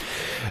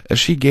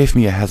 She gave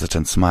me a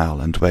hesitant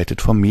smile, and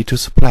waited for me to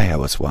supply her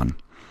with one.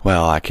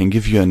 "Well, I can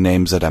give you a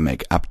name that I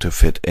make up to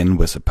fit in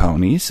with the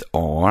ponies,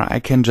 or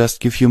I can just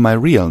give you my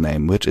real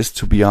name, which is,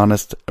 to be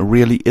honest,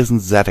 really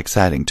isn't that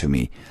exciting to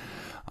me,"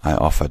 I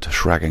offered,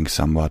 shrugging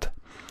somewhat.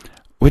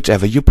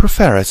 "Whichever you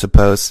prefer, I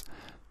suppose,"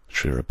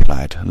 she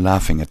replied,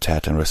 laughing a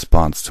tad in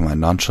response to my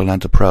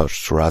nonchalant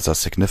approach to rather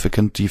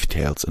significant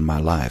details in my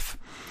life.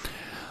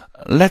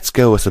 "Let's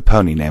go with a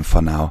pony name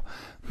for now.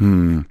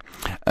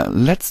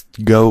 Let's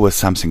go with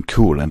something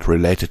cool and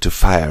related to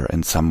fire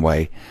in some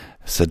way.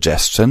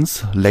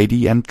 Suggestions,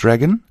 Lady and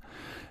Dragon?"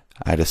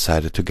 I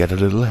decided to get a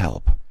little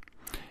help.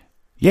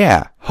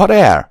 "Yeah, hot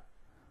air,"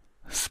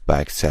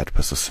 Spike said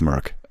with a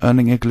smirk,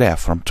 earning a glare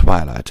from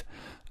Twilight.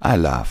 I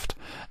laughed.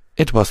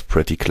 It was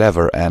pretty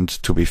clever, and,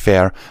 to be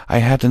fair, I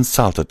had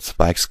insulted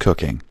Spike's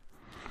cooking.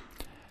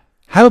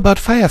 "How about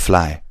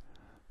Firefly?"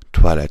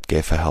 Twilight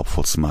gave a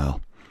helpful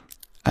smile.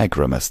 I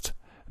grimaced.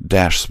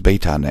 Dash's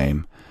beta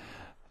name.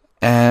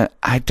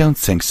 I don't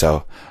think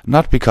so.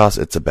 Not because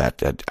it's a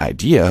bad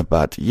idea,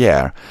 but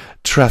yeah,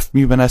 trust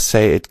me when I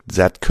say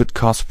that could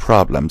cause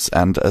problems,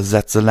 and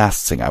that's the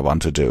last thing I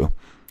want to do."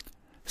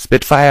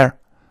 "Spitfire?"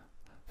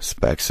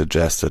 Spike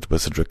suggested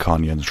with a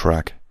draconian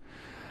shrug.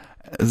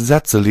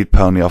 "That's the lead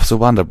pony of the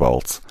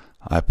Wonderbolts,"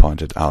 I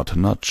pointed out,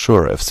 not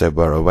sure if they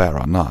were aware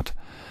or not.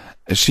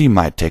 "She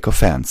might take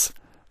offense."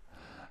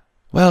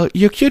 "Well,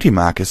 your cutie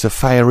mark is a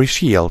fiery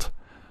shield."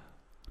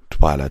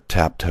 Twilight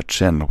tapped her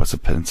chin with a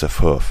pensive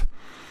hoof.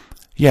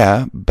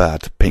 "Yeah,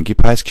 but Pinkie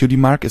Pie's cutie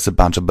mark is a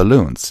bunch of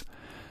balloons,"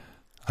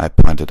 I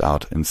pointed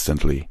out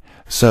instantly.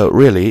 "So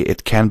really,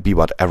 it can be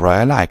whatever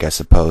I like, I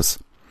suppose."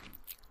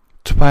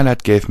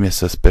 Twilight gave me a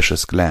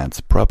suspicious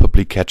glance,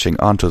 probably catching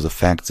on to the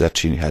fact that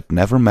she had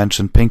never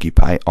mentioned Pinkie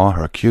Pie or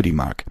her cutie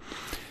mark.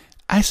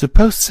 "I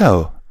suppose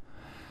so."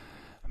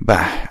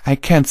 "Bah, I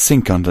can't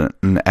think on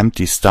an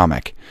empty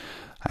stomach,"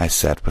 I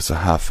said with a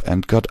huff,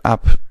 and got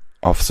up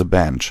off the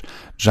bench,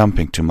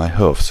 jumping to my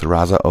hoofs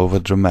rather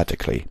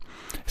over-dramatically.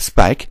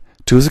 "Spike,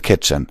 to the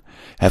kitchen.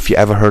 Have you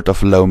ever heard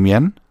of lo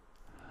mein?"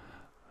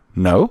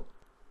 "No,"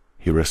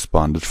 he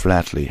responded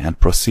flatly, and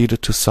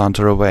proceeded to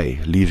saunter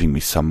away, leaving me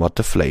somewhat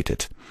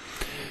deflated.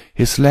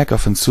 His lack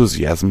of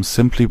enthusiasm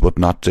simply would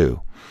not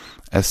do.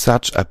 As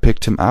such, I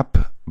picked him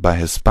up by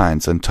his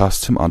spines and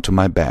tossed him onto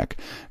my back,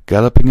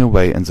 galloping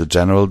away in the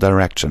general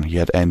direction he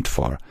had aimed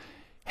for.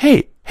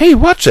 "Hey,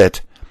 watch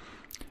it!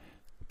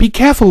 Be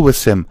careful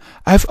with him!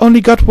 I've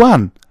only got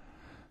one!"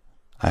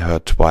 I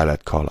heard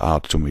Twilight call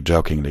out to me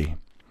jokingly.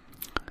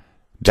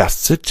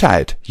 "Just sit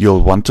tight,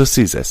 you'll want to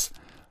see this,"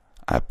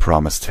 I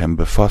promised him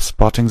before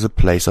spotting the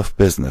place of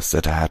business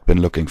that I had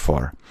been looking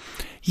for.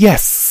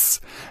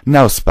 "Yes!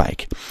 Now,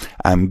 Spike,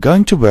 I'm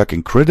going to work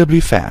incredibly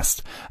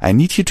fast. I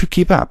need you to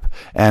keep up,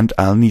 and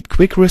I'll need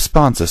quick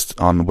responses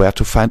on where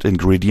to find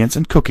ingredients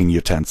and cooking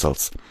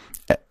utensils."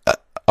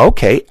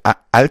 Okay,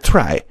 I'll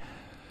try,"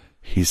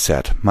 he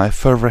said, my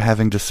fervor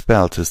having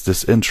dispelled his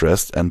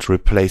disinterest and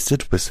replaced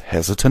it with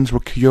hesitant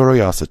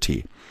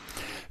curiosity.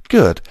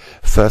 "Good.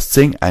 First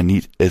thing I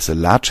need is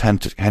a large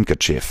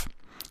handkerchief,"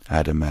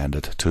 I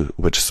demanded, to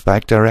which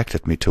Spike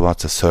directed me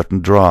towards a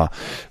certain drawer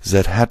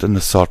that had an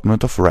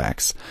assortment of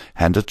rags,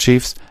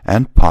 handkerchiefs,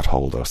 and pot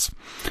holders.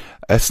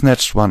 I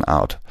snatched one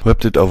out,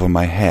 whipped it over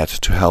my head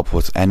to help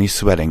with any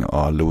sweating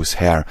or loose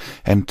hair,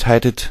 and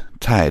tied it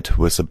tight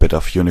with a bit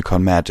of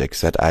unicorn magic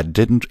that I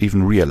didn't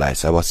even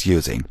realize I was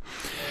using.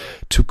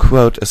 To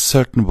quote a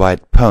certain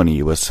white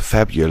pony with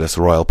fabulous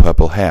royal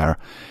purple hair,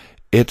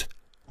 it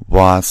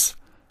was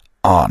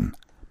on.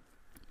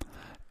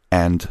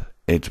 And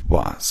it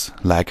was.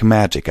 Like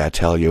magic, I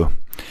tell you.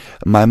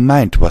 My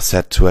mind was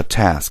set to a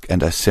task,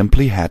 and I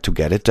simply had to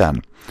get it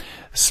done.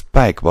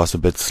 Spike was a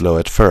bit slow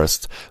at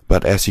first,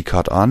 but as he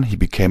caught on, he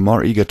became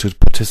more eager to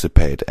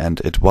participate, and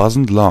it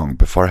wasn't long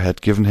before I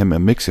had given him a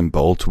mixing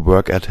bowl to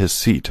work at his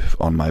seat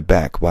on my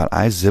back while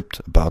I zipped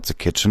about the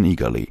kitchen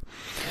eagerly.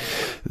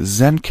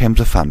 Then came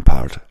the fun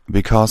part,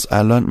 because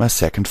I learned my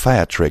second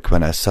fire trick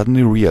when I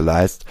suddenly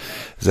realized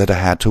that I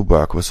had to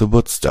work with a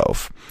wood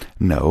stove.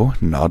 No,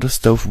 not a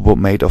stove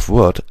made of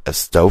wood, a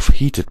stove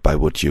heated by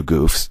wood, you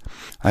goofs.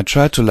 I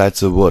tried to light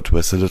the wood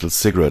with a little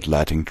cigarette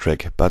lighting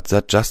trick, but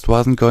that just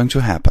wasn't going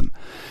to happen.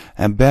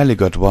 I barely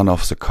got one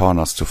of the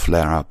corners to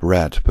flare up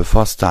red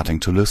before starting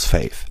to lose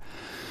faith.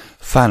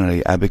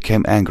 Finally, I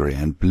became angry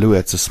and blew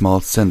at the small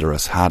cinder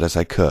as hard as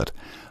I could.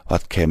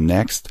 What came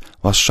next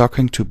was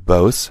shocking to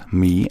both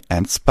me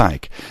and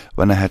Spike,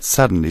 when I had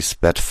suddenly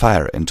spat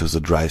fire into the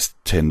dry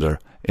tinder,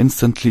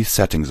 instantly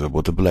setting the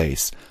wood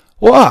ablaze.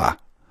 "Wah!"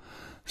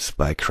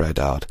 Spike cried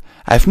out.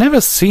 "I've never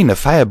seen a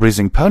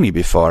fire-breathing pony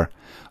before,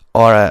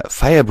 or a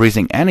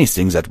fire-breathing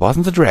anything that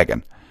wasn't a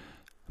dragon."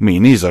 "Me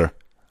neither,"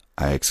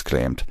 I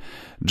exclaimed,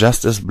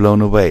 just as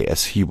blown away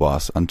as he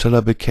was, until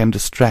I became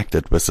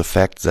distracted with the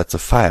fact that the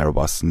fire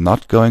was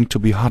not going to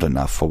be hot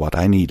enough for what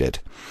I needed.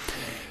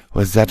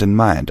 With that in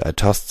mind, I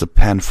tossed the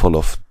pan full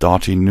of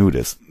doughty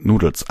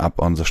noodles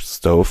up on the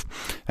stove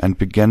and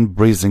began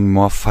breathing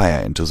more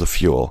fire into the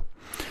fuel.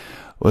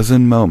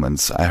 Within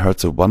moments, I heard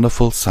the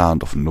wonderful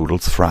sound of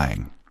noodles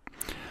frying.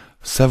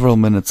 Several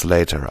minutes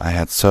later, I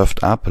had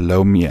served up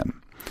lo mein.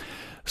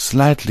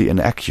 Slightly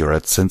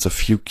inaccurate since a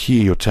few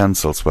key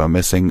utensils were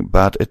missing,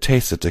 but it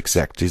tasted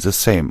exactly the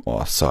same,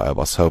 or so I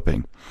was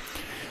hoping.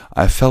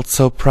 I felt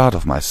so proud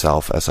of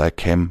myself as I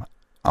came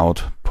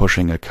out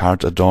pushing a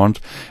cart adorned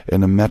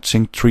in a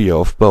matching trio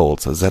of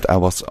bowls that I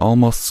was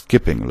almost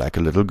skipping like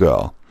a little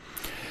girl.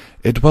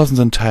 It wasn't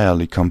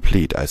entirely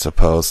complete, I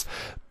suppose,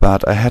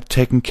 but I had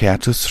taken care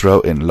to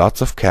throw in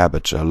lots of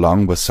cabbage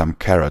along with some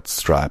carrot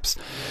stripes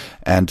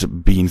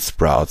and bean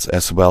sprouts,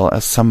 as well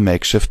as some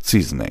makeshift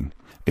seasoning.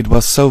 It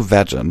was so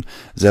vegan,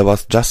 there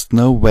was just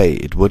no way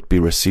it would be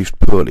received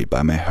poorly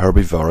by my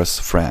herbivorous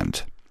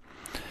friend.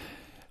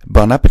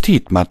 "Bon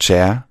appetit, ma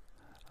chère,"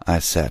 I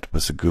said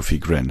with a goofy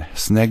grin,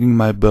 snagging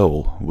my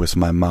bowl with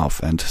my mouth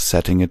and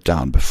setting it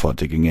down before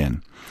digging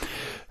in.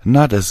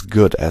 Not as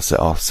good as the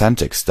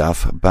authentic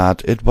stuff,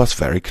 but it was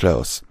very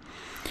close.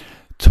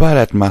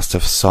 Twilight must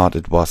have thought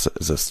it was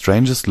the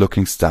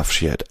strangest-looking stuff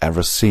she had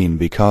ever seen,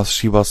 because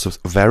she was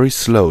very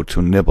slow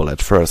to nibble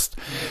at first,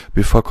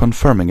 before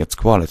confirming its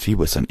quality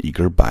with an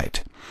eager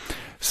bite.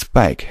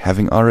 Spike,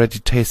 having already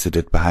tasted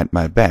it behind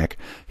my back,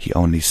 he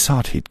only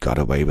thought he'd got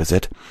away with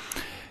it,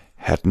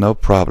 had no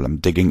problem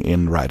digging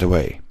in right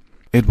away.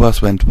 It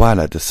was when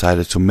Twilight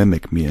decided to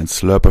mimic me and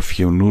slurp a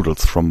few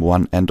noodles from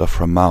one end of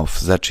her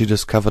mouth that she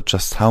discovered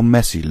just how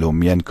messy lo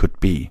mein could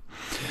be.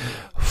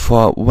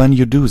 For when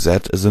you do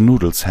that, the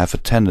noodles have a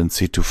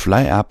tendency to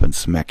fly up and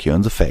smack you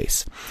in the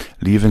face,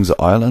 leaving the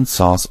oil and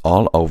sauce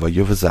all over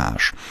your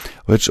visage,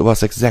 which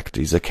was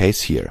exactly the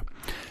case here.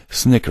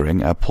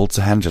 Snickering, I pulled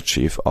the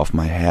handkerchief off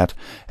my head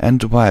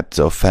and wiped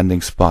the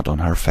offending spot on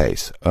her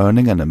face,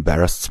 earning an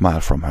embarrassed smile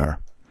from her.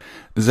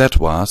 That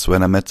was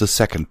when I met the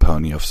second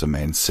pony of the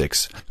main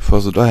six, for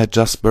the door had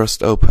just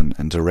burst open,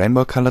 and a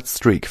rainbow-colored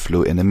streak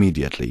flew in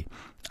immediately.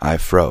 I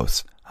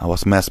froze. I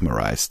was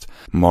mesmerized,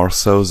 more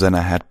so than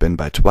I had been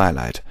by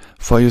Twilight,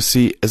 for you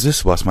see,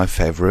 this was my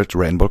favorite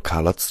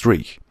rainbow-colored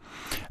streak.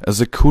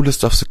 The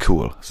coolest of the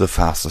cool, the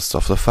fastest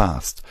of the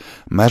fast,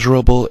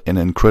 measurable in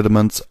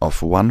increments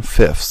of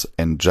 1/5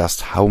 in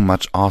just how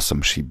much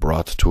awesome she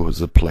brought to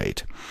the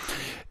plate.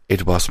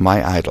 It was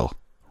my idol,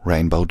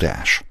 Rainbow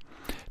Dash.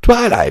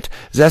 "Twilight,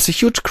 there's a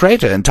huge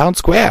crater in Town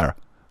Square!"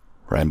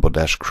 Rainbow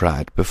Dash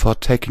cried before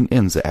taking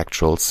in the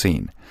actual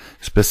scene,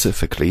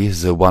 specifically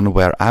the one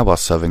where I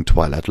was serving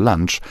Twilight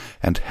lunch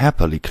and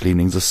happily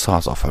cleaning the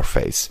sauce off her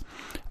face.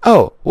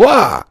 "Oh,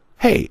 wow!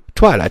 Hey,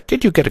 Twilight,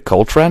 did you get a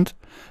cold, friend?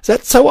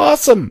 That's so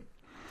awesome!"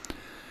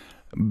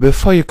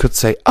 Before you could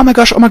say, "Oh my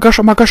gosh, oh my gosh,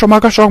 oh my gosh, oh my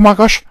gosh, oh my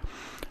gosh,"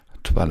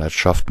 Twilight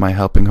shoved my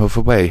helping hoof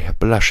away,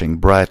 blushing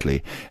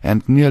brightly,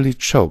 and nearly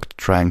choked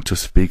trying to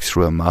speak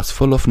through a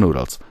mouthful of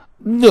noodles.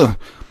 Ugh.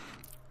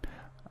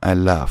 I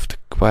laughed,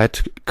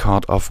 quite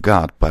caught off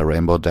guard by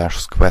Rainbow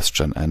Dash's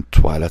question and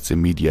Twilight's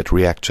immediate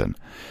reaction.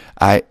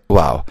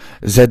 Wow,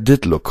 that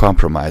did look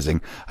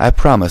compromising. I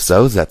promise,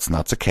 though, that's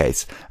not the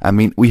case. I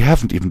mean, we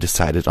haven't even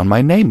decided on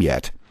my name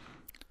yet.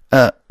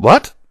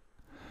 What?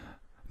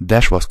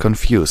 Dash was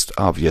confused,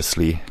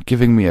 obviously,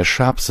 giving me a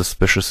sharp,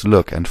 suspicious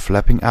look and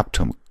flapping up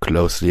to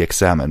closely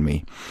examine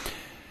me.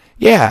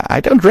 "Yeah, I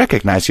don't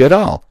recognize you at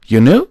all.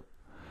 You new?"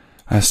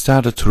 I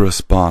started to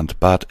respond,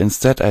 but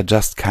instead I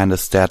just kinda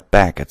stared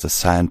back at the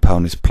cyan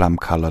pony's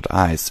plum-colored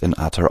eyes in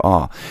utter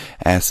awe,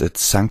 as it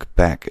sunk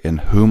back in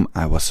whom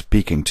I was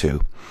speaking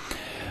to.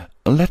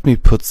 Let me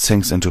put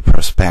things into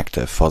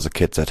perspective for the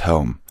kids at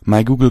home.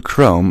 My Google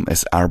Chrome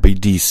is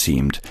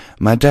RBD-themed.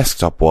 My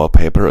desktop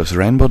wallpaper is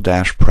Rainbow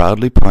Dash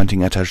proudly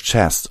pointing at her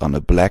chest on a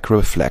black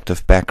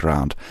reflective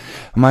background.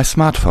 My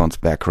smartphone's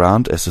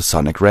background is a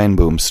sonic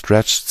rainbow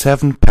stretched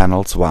 7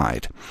 panels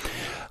wide.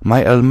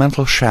 My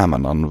elemental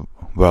shaman on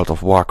World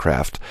of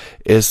Warcraft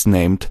is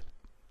named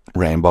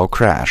Rainbow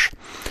Crash.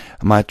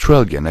 My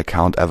Trillion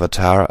account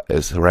avatar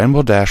is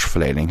Rainbow Dash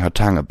flailing her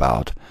tongue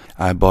about.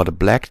 I bought a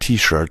black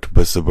t-shirt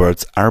with the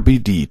words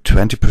RBD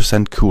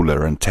 20%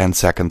 cooler in 10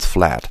 seconds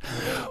flat,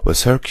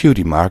 with her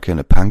cutie mark in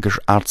a punkish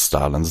art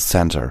style in the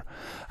center.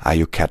 Are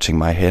you catching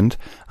my hint?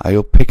 Are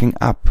you picking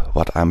up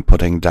what I'm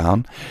putting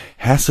down?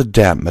 Has the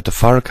damn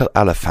metaphorical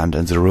elephant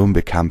in the room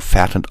become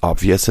fat and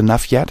obvious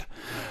enough yet?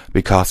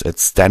 Because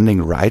it's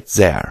standing right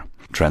there.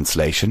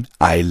 Translation: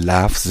 I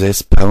love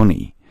this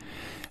pony.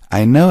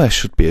 I know I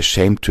should be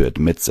ashamed to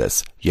admit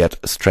this, yet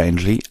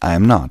strangely I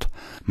am not.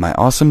 My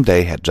awesome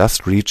day had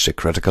just reached a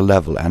critical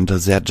level, and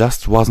there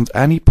just wasn't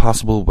any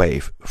possible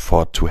way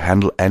for it to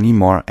handle any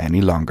more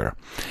any longer.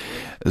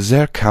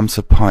 There comes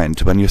a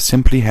point when you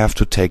simply have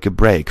to take a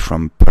break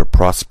from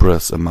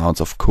preposterous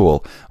amounts of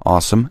cool,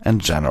 awesome,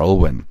 and general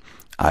win.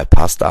 I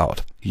passed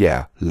out.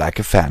 Yeah, like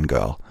a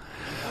fangirl.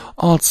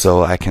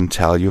 Also, I can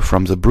tell you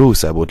from the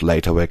bruise I would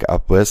later wake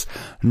up with,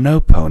 no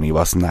pony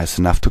was nice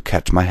enough to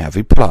catch my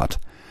heavy plot.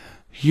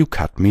 You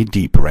cut me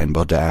deep,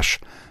 Rainbow Dash.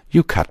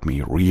 You cut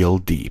me real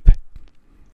deep.